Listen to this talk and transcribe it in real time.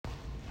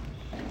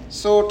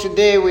So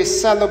today we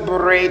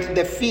celebrate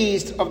the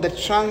feast of the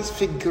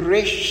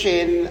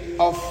transfiguration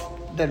of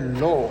the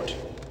Lord.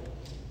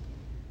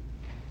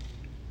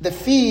 The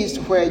feast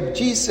where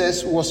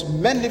Jesus was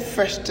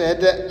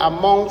manifested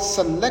among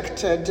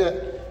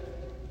selected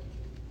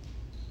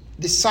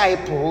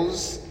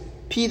disciples,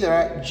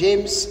 Peter,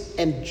 James,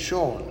 and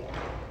John,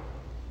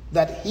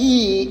 that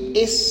he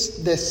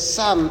is the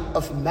Son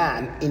of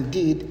Man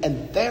indeed,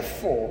 and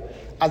therefore,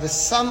 as the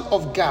Son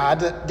of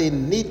God, they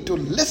need to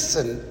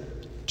listen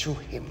to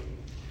him.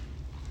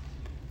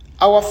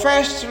 Our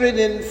first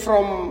reading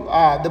from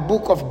the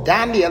book of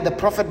Daniel, the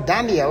prophet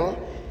Daniel,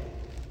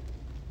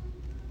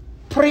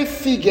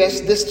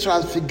 prefigures this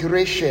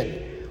transfiguration,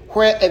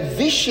 where a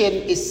vision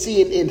is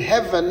seen in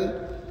heaven,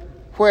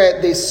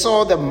 where they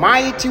saw the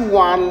mighty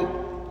one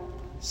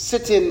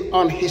sitting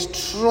on his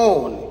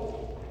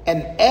throne,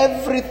 and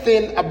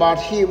everything about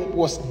him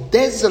was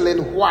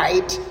dazzling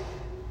white,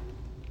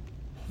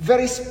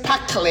 very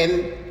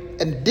sparkling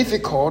and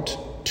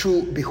difficult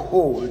to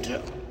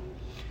behold.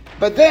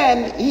 But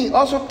then he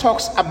also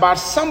talks about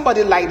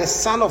somebody like the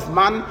Son of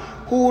Man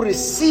who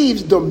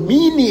receives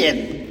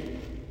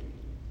dominion,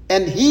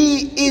 and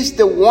he is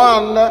the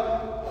one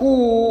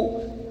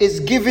who is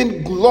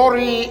given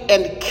glory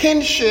and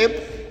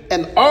kingship,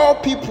 and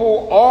all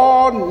people,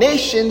 all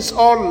nations,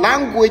 all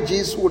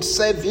languages would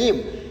serve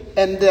him.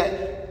 And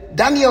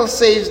Daniel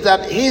says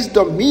that his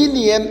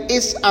dominion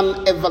is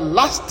an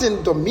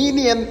everlasting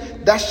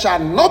dominion that shall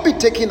not be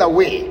taken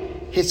away.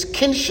 His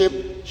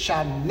kingship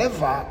shall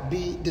never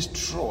be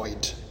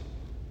destroyed.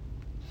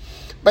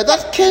 But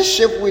that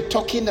kingship we're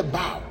talking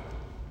about,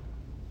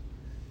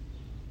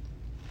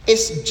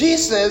 is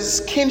Jesus'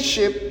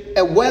 kingship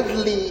a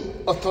worldly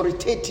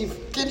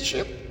authoritative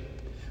kingship,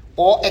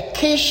 or a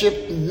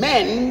kingship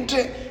meant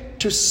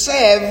to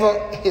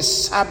serve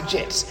his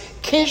subjects?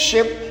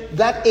 Kingship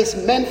that is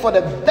meant for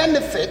the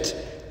benefit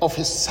of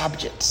his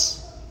subjects.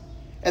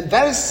 And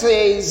that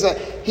says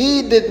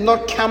he did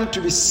not come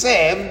to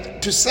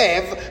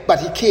serve, but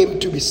he came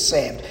to be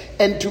served,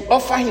 and to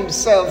offer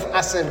himself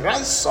as a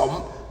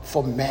ransom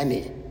for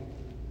many.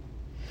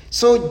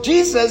 So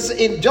Jesus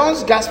in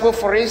John's Gospel,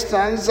 for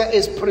instance,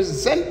 is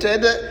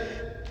presented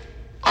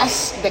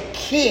as the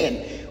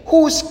king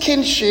whose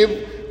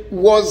kingship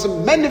was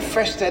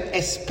manifested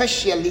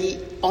especially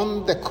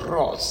on the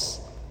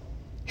cross.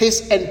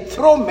 His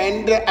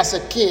enthronement as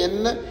a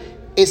king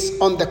is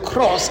on the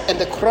cross, and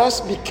the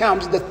cross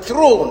becomes the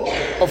throne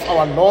of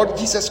our Lord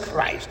Jesus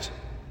Christ.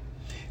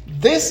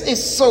 This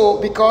is so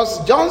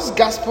because John's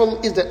Gospel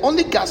is the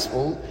only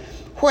Gospel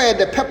where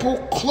the purple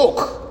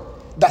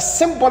cloak that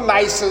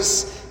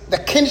symbolizes the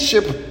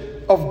kingship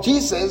of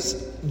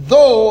Jesus,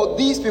 though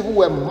these people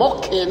were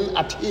mocking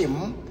at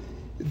him,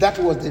 that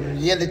was the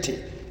reality.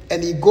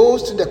 And he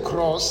goes to the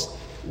cross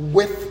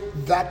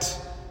with that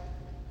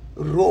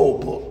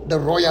robe, the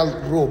royal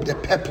robe, the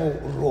purple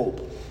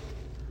robe.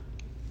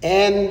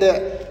 And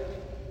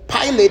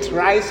Pilate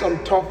writes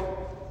on top,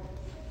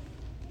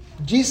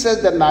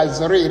 Jesus the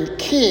Nazarene,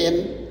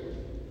 King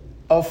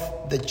of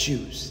the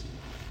Jews.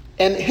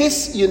 And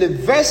his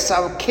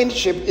universal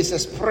kingship is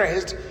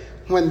expressed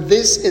when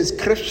this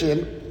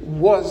inscription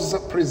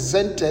was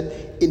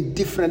presented in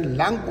different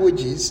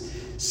languages,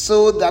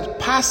 so that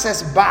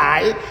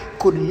passers-by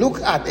could look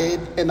at it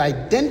and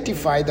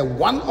identify the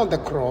one on the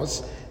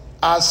cross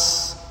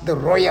as the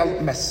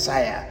royal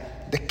Messiah,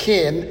 the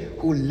king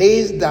who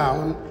lays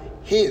down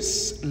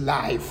his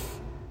life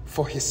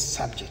for his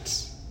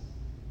subjects.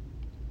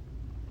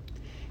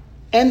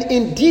 And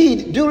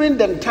indeed, during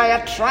the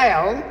entire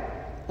trial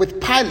with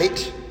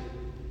Pilate,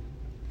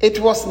 it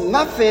was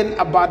nothing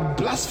about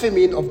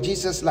blaspheming of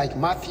Jesus like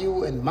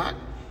Matthew and Mark.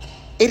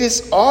 It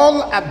is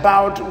all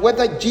about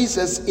whether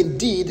Jesus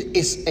indeed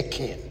is a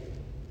king.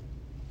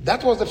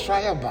 That was the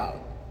trial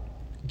about.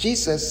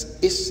 Jesus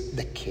is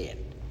the king.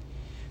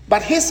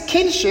 But his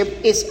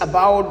kingship is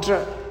about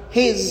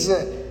his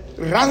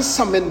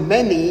ransoming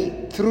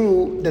many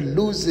through the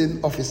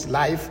losing of his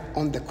life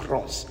on the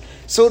cross.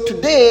 So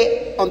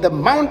today, on the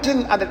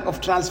mountain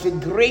of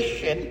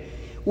transfiguration,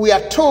 we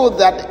are told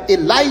that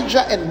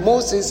Elijah and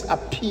Moses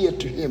appeared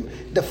to him.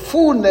 The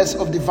fullness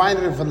of divine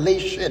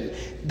revelation,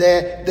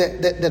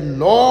 the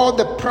law,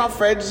 the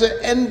prophets,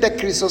 and the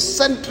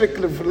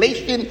Christocentric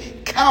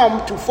revelation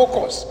come to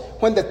focus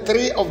when the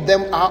three of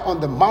them are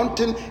on the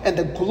mountain and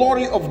the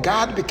glory of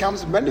God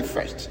becomes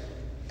manifest.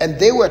 And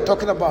they were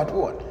talking about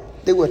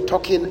what? They were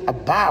talking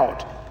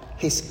about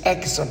his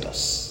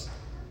exodus,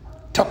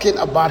 talking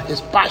about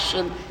his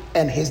passion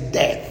and his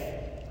death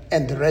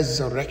and the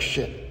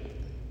resurrection.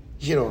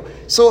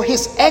 So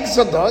his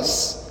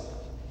exodus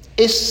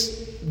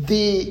is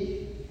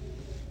the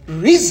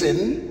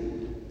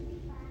reason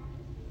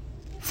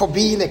for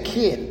being a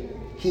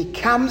king. He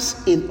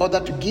comes in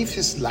order to give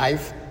his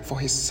life for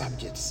his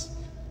subjects.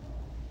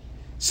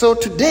 So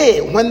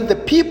today, when the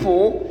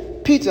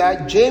people,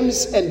 Peter,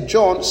 James, and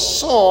John,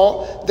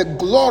 saw the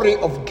glory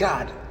of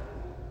God,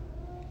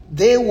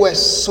 they were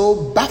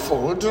so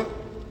baffled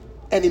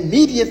And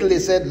immediately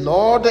said,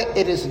 Lord,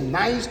 it is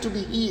nice to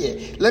be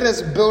here. Let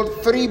us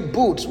build 3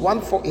 booths,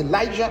 one for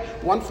Elijah,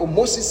 one for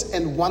Moses,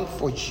 and one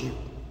for you.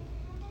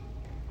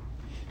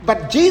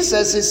 But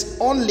Jesus is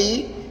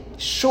only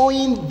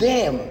showing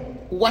them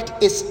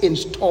what is in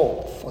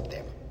store for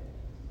them.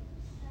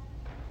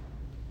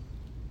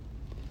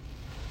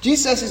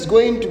 Jesus is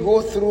going to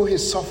go through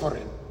his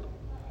suffering.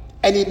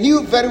 And he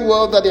knew very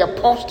well that the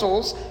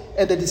apostles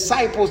and the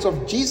disciples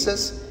of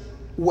Jesus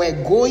were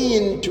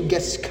going to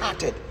get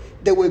scattered.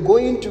 They were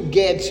going to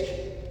get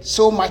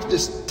so much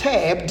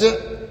disturbed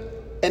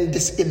and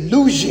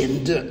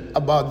disillusioned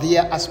about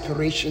their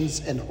aspirations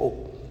and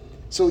hope.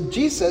 So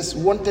Jesus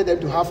wanted them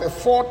to have a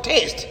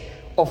foretaste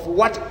of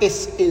what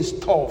is in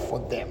store for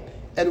them.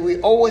 And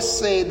we always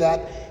say that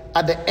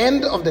at the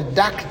end of the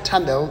dark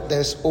tunnel,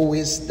 there's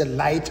always the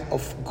light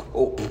of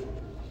hope.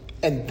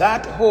 And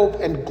that hope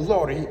and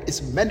glory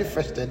is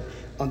manifested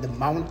on the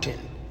mountain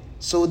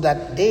so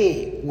that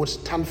they would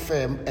stand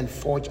firm and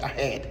forge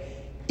ahead,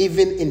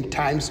 even in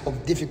times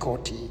of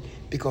difficulty,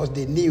 because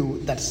they knew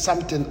that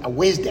something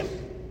awaits them.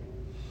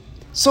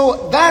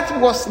 So that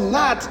was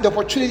not the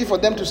opportunity for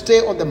them to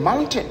stay on the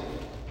mountain.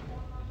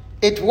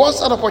 It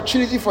was an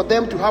opportunity for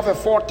them to have a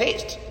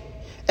foretaste.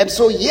 And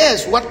so,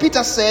 yes, what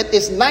Peter said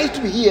is nice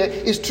to hear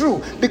is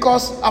true.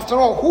 Because, after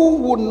all, who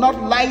would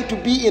not like to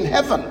be in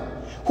heaven?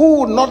 Who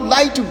would not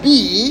like to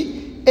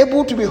be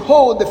able to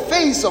behold the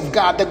face of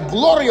God, the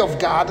glory of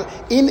God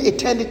in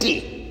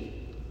eternity?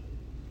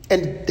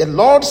 And the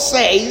Lord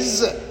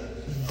says,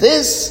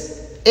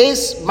 this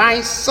is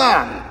my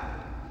Son,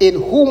 in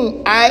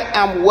whom I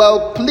am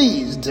well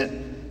pleased.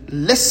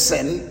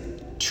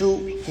 Listen to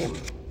him.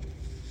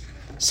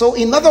 So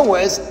in other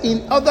words,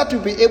 in order to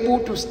be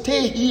able to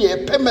stay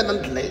here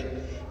permanently,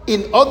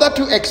 in order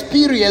to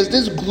experience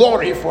this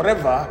glory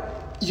forever,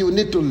 you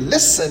need to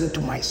listen to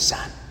my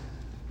Son.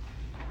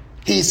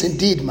 He is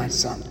indeed my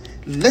Son.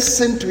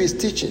 Listen to his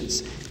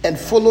teachings and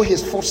follow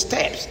his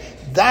footsteps.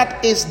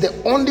 That is the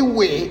only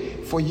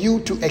way for you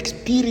to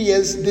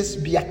experience this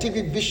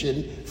beatific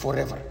vision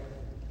forever.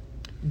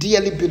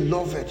 Dearly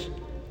beloved,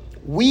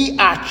 we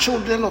are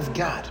children of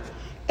God.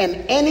 And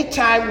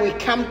anytime we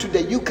come to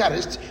the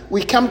Eucharist,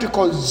 we come to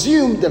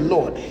consume the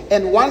Lord.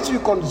 And once we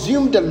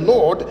consume the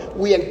Lord,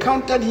 we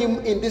encounter him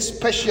in this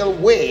special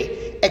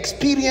way,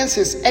 experience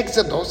his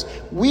exodus.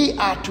 We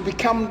are to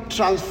become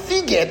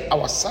transfigured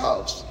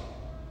ourselves.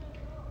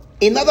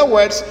 In other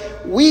words,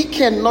 we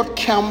cannot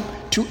come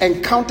to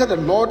encounter the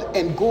Lord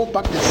and go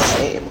back the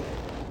same.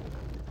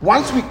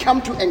 Once we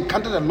come to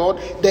encounter the Lord,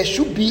 there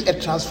should be a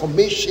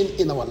transformation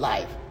in our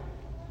life.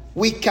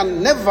 We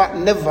can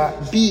never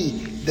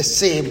be the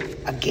same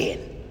again.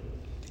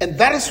 And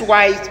that is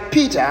why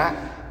Peter,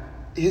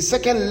 his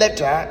second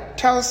letter,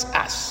 tells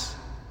us.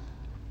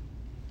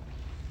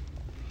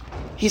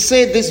 He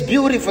said this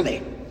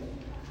beautifully,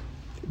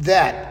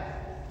 that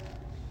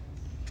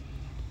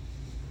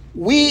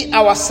we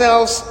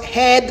ourselves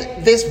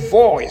heard this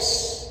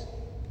voice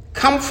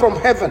come from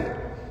heaven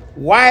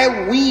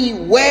while we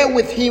were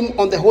with him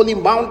on the holy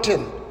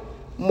mountain.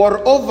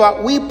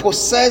 Moreover, we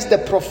possess the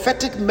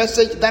prophetic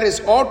message that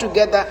is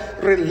altogether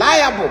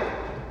reliable.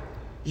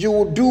 You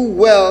will do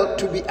well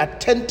to be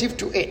attentive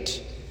to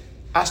it,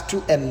 as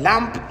to a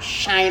lamp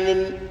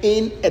shining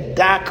in a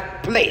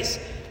dark place,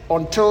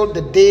 until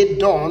the day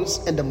dawns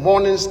and the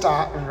morning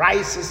star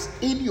rises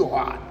in your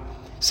heart.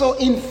 So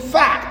in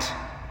fact,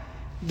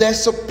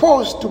 there's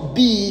supposed to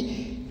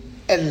be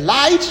a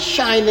light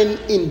shining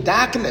in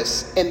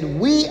darkness, and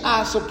we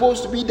are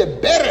supposed to be the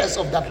bearers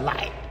of that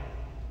light,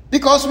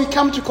 because we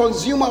come to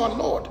consume our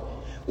Lord.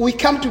 We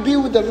come to be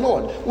with the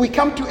Lord. We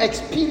come to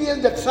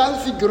experience the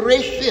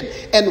transfiguration.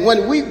 And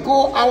when we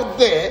go out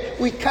there,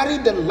 we carry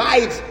the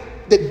light,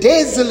 the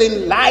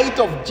dazzling light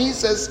of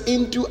Jesus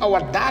into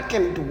our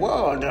darkened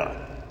world.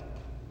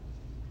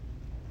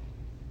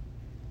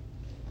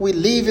 We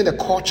live in a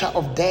culture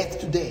of death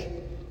today.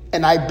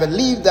 And I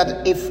believe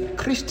that if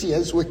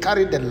Christians will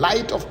carry the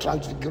light of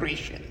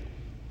transfiguration,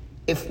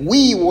 if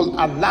we will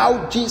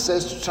allow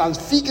Jesus to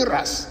transfigure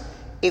us,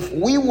 if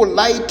we would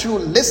like to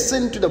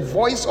listen to the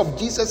voice of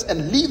Jesus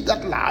and live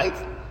that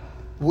life,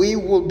 we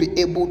will be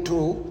able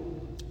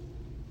to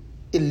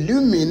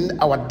illumine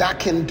our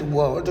darkened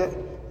world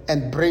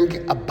and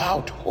bring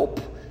about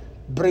hope,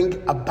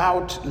 bring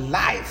about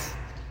life,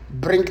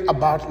 bring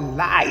about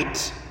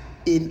light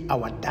in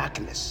our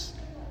darkness.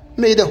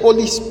 May the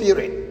Holy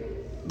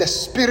Spirit, the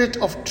Spirit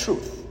of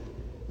truth,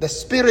 the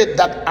Spirit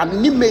that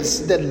animates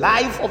the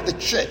life of the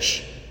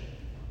church,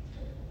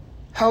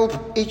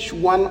 help each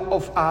one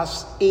of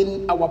us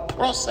in our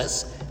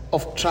process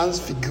of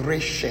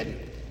transfiguration,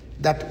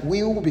 that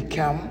we will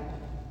become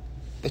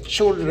the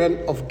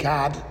children of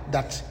God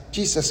that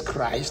Jesus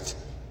Christ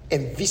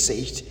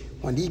envisaged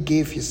when he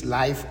gave his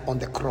life on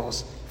the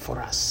cross for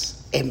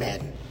us.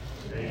 Amen.